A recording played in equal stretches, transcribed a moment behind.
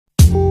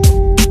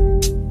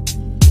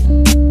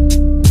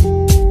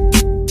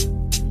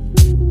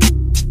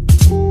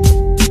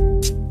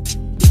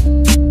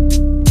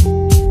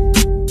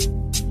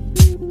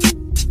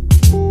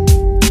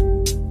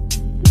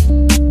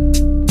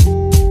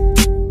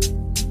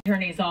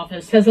Attorney's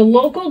office says a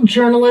local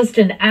journalist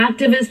and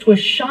activist was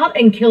shot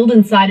and killed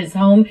inside his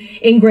home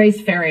in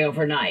Grays Ferry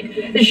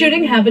overnight. The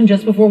shooting happened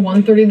just before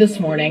 1:30 this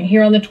morning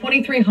here on the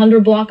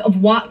 2300 block of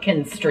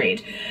Watkins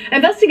Street.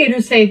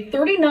 Investigators say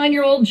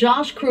 39-year-old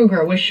Josh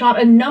Kruger was shot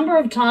a number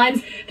of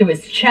times through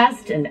his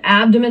chest and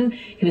abdomen.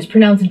 He was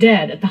pronounced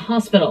dead at the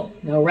hospital.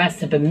 No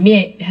arrests have been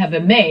made,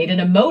 and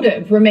a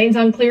motive remains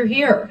unclear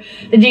here.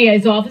 The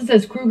DA's office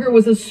says Kruger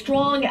was a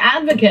strong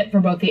advocate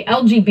for both the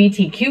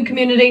LGBTQ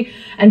community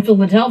and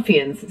Philadelphians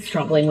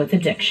struggling with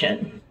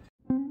addiction.